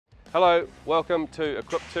Hello, welcome to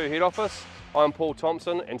Equip 2 Head Office. I'm Paul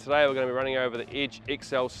Thompson and today we're going to be running over the Edge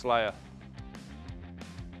XL Slayer.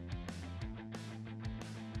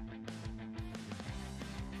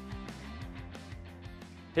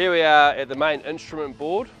 Here we are at the main instrument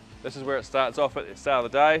board. This is where it starts off at the start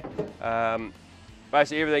of the day.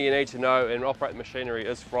 Basically everything you need to know and operate the machinery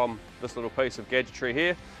is from this little piece of gadgetry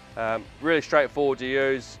here. Really straightforward to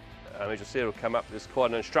use. As you'll see, it'll come up, there's quite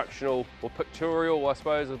an instructional or pictorial, I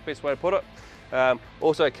suppose is the best way to put it.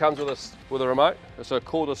 Also it comes with a remote, so a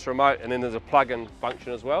cordless remote, and then there's a plug-in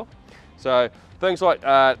function as well. So things like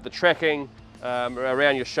the tracking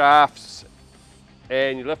around your shafts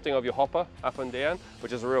and your lifting of your hopper up and down,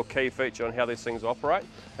 which is a real key feature on how these things operate.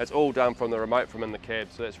 It's all done from the remote from in the cab,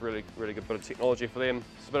 so that's really good bit of technology for them.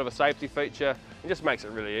 It's a bit of a safety feature, it just makes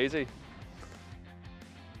it really easy.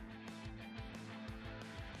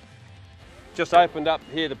 Just opened up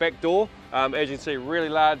here the back door. As you can see, really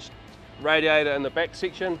large radiator in the back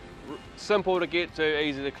section. Simple to get to,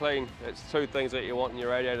 easy to clean. It's two things that you want in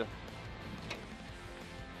your radiator.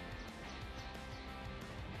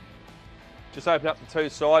 Just open up the two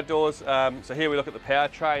side doors. So here we look at the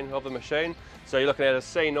powertrain of the machine. So you're looking at a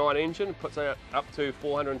C9 engine, puts out up to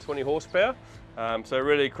 420 horsepower. So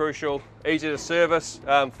really crucial, easy to service,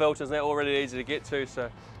 filters now already easy to get to, so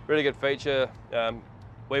really good feature.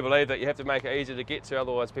 We believe that you have to make it easy to get to,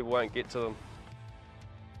 otherwise people won't get to them.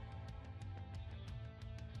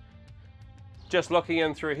 Just looking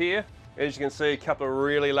in through here, as you can see, a couple of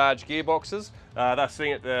really large gearboxes. They're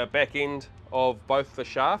sitting at the back end of both the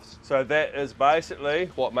shafts. So that is basically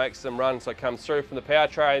what makes them run. So it comes through from the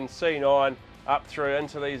powertrain C9 up through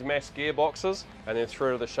into these mass gearboxes and then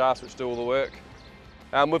through to the shafts which do all the work.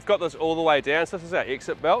 We've got this all the way down, so this is our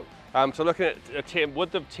exit belt. So looking at a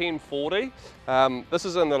width of 1040, this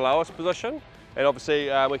is in the lowest position, and obviously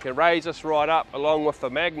we can raise this right up along with the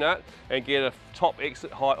magnet and get a top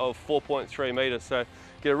exit height of 4.3 metres. So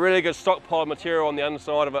get a really good stockpile material on the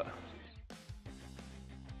underside of it.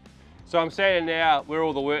 So I'm standing now where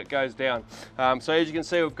all the work goes down. So as you can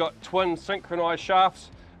see, we've got twin synchronised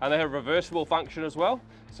shafts and they have a reversible function as well.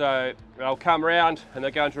 So they'll come around and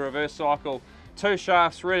they go into reverse cycle. Two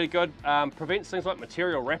shafts, really good, prevents things like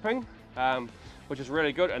material wrapping, which is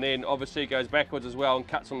really good, and then obviously goes backwards as well and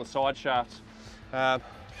cuts on the side shafts.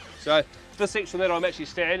 So this section that I'm actually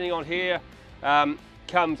standing on here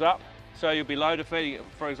comes up, so you'll be loader feeding it,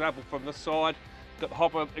 for example, from this side. Got the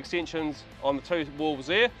hopper extensions on the two walls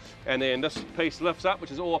there, and then this piece lifts up,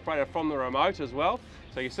 which is all operated from the remote as well.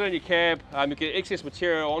 So you sit in your cab, you get excess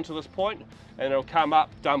material onto this point, and it'll come up,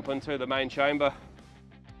 dump into the main chamber.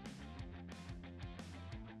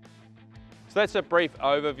 So that's a brief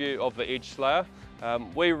overview of the Edge Slayer.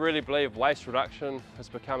 We really believe waste reduction is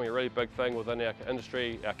becoming a really big thing within our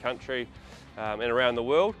industry, our country, and around the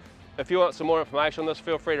world. If you want some more information on this,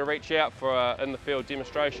 feel free to reach out for an in-the-field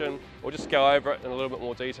demonstration or just go over it in a little bit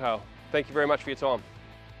more detail. Thank you very much for your time.